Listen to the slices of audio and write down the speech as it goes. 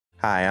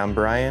Hi, I'm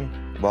Brian.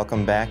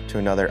 Welcome back to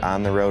another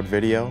On the Road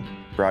video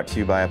brought to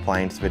you by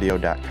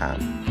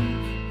ApplianceVideo.com.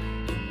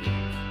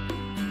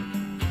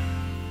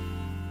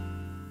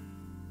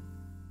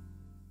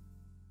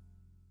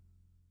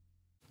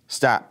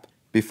 Stop!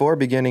 Before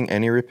beginning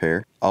any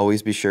repair,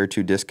 always be sure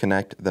to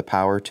disconnect the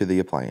power to the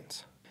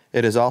appliance.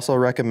 It is also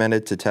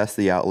recommended to test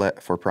the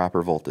outlet for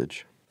proper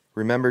voltage.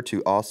 Remember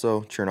to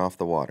also turn off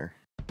the water.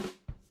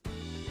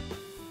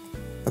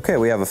 Okay,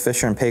 we have a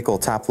Fisher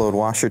Paykel top load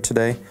washer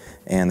today,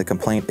 and the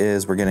complaint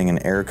is we're getting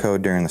an error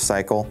code during the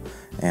cycle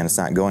and it's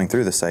not going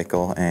through the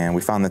cycle, and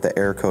we found that the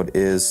error code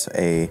is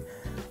a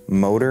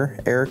motor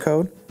error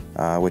code,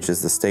 which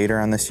is the stator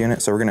on this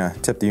unit. So we're going to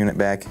tip the unit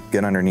back,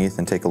 get underneath,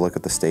 and take a look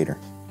at the stator.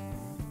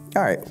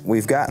 Alright,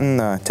 we've gotten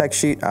the tech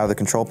sheet out of the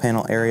control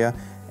panel area,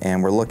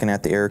 and we're looking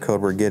at the error code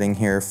we're getting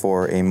here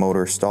for a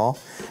motor stall.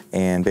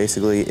 And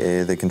basically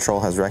the control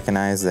has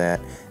recognized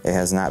that it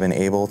has not been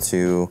able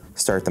to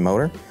start the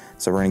motor.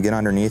 So we're going to get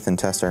underneath and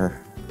test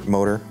our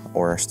motor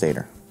or our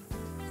stator.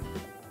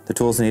 The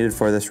tools needed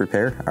for this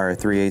repair are a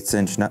 3/8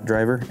 inch nut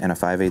driver and a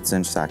 5/8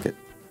 inch socket.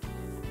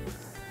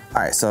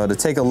 Alright, so to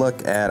take a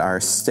look at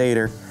our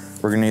stator,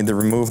 we're going to need to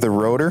remove the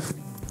rotor.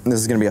 This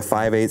is going to be a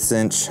 5/8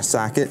 inch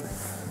socket.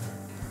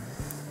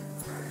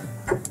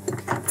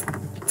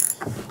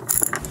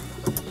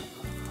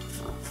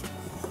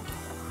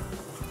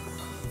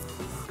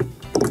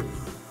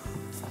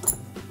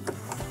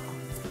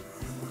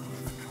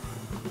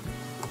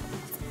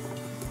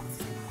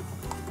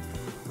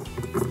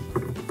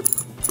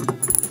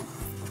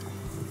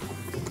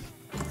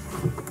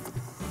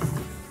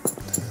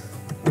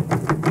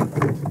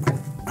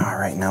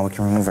 Alright, now we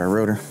can remove our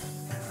rotor.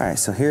 Alright,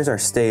 so here's our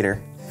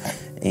stator,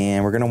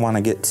 and we're going to want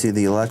to get to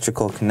the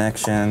electrical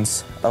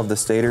connections of the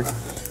stator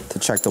to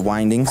check the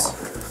windings.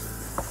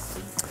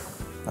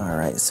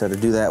 Alright, so to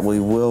do that we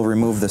will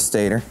remove the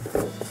stator.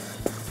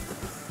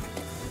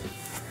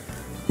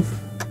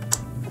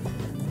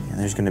 And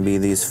there's going to be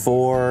these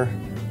 4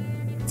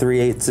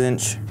 3/8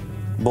 inch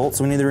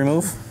bolts we need to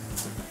remove.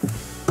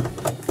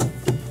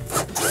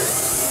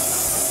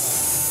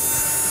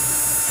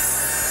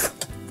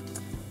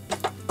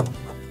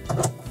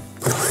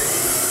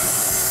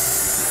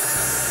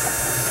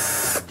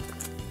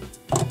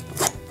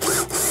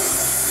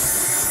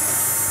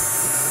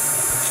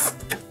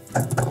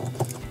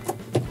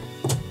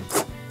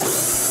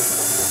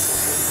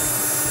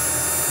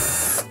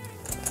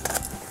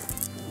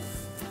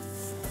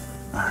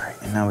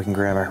 Now we can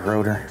grab our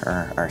rotor,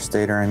 or our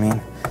stator I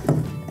mean,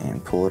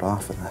 and pull it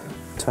off of the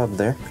tub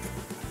there.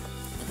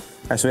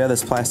 Alright, so we have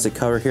this plastic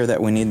cover here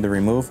that we need to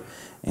remove,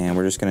 and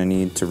we're just going to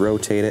need to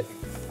rotate it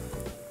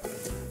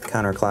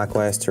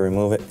counterclockwise to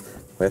remove it.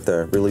 We have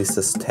to release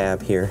this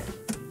tab here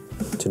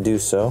to do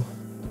so.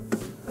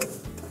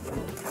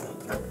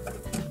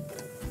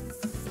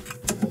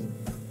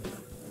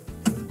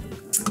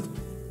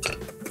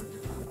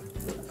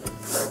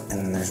 And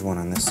then there's one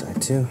on this side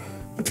too.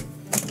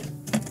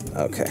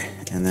 Okay,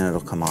 and then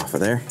it'll come off of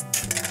there.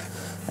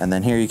 And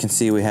then here you can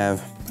see we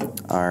have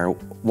our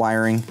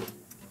wiring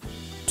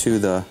to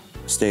the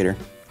stator.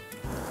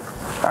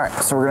 Alright,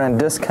 so we're going to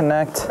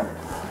disconnect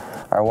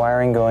our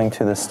wiring going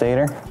to the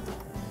stator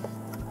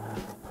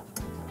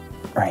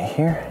right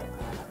here.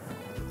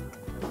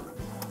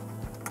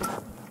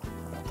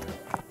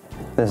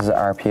 This is the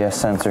RPS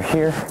sensor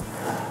here,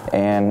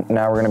 and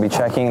now we're going to be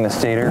checking the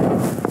stator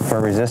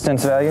for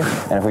resistance value.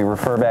 And if we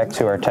refer back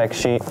to our tech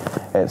sheet,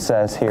 it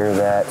says here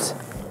that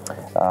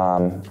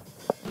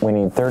we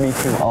need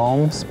 32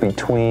 ohms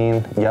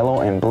between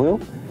yellow and blue,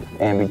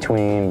 and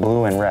between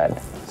blue and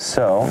red.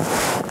 So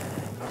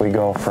we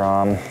go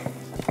from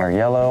our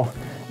yellow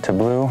to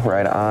blue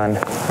right on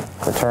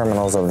the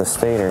terminals of the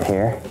stator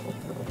here.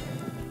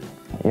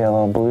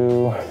 Yellow,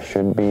 blue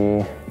should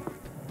be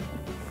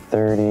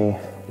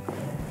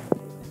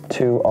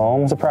 32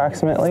 ohms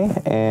approximately,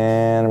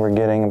 and we're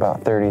getting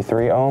about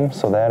 33 ohms,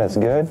 so that is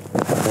good.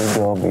 We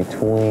go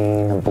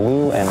between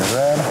blue and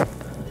red,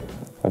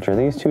 which are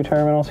these two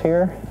terminals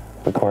here.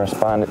 We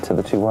correspond it to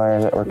the two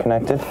wires that were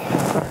connected.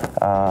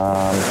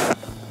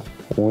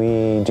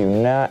 We do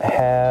not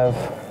have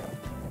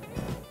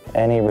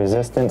any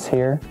resistance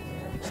here,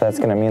 so that's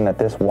going to mean that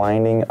this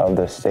winding of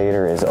the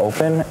stator is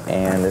open,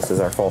 and this is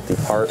our faulty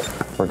part.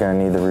 We're going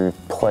to need to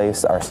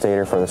replace our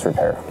stator for this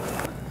repair.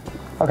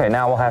 Okay,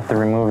 now we'll have to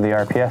remove the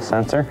RPS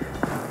sensor.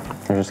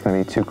 There's just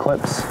going to be 2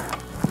 clips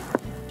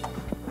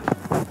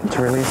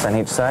to release on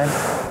each side.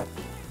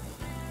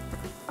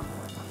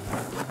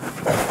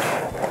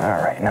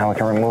 Alright, now we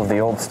can remove the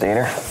old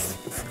stator.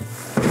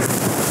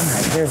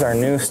 Alright, here's our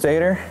new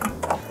stator.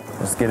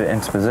 Let's get it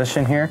into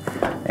position here.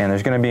 And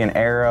there's going to be an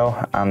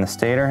arrow on the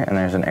stator, and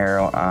there's an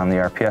arrow on the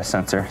RPS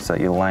sensor, so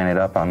that you line it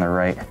up on the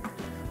right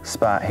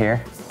spot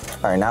here.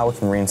 Alright, now we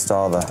can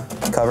reinstall the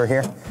cover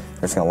here.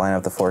 We're just going to line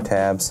up the 4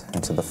 tabs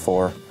into the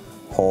 4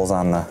 holes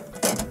on the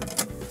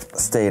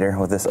stator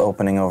with this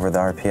opening over the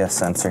RPS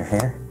sensor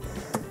here.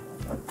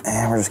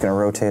 And we're just going to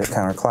rotate it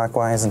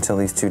counterclockwise until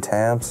these 2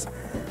 tabs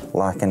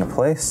lock into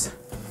place.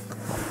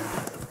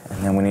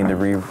 And then we need to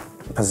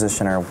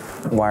position our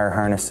wire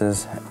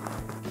harnesses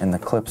and the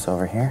clips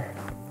over here.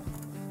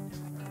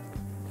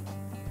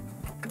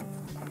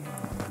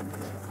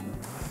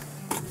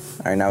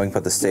 All right, now we can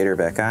put the stator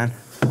back on.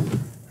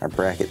 Our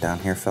bracket down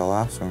here fell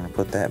off, so we're gonna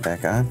put that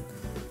back on.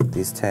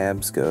 These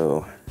tabs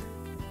go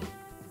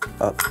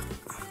up.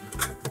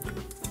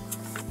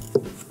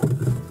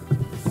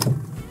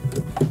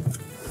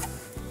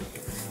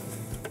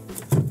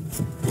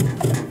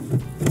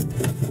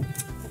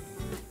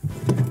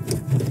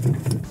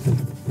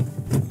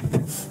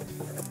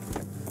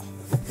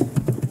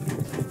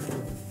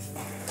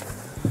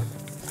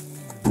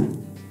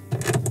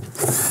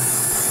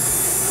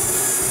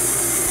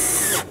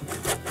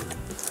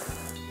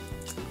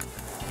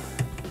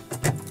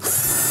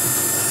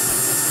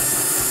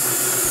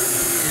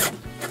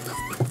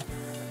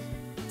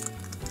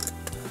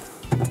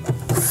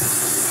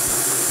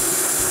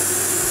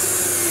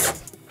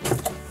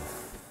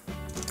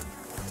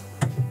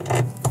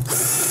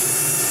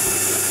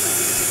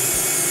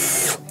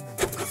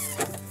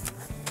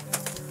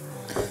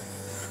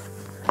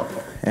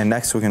 And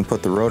next we can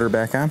put the rotor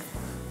back on.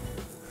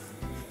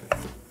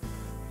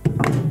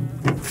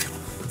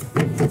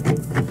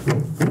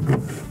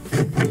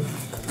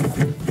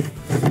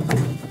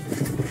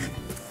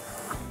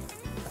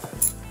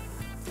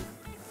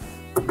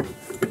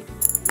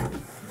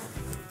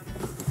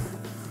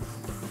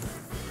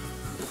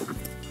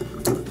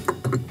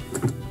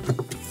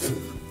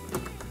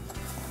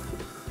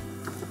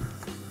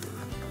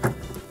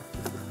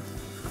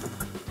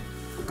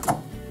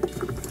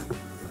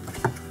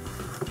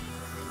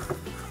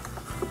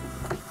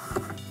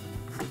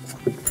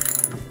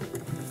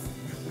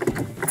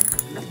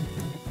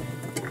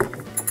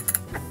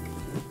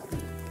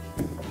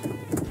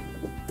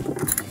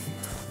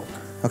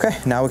 Okay,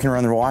 now we can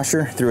run the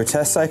washer through a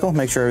test cycle,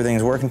 make sure everything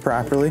is working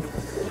properly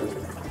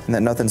and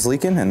that nothing's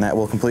leaking, and that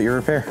will complete your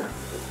repair.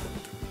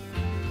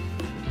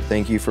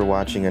 Thank you for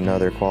watching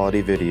another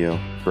quality video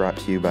brought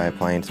to you by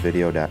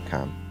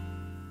ApplianceVideo.com.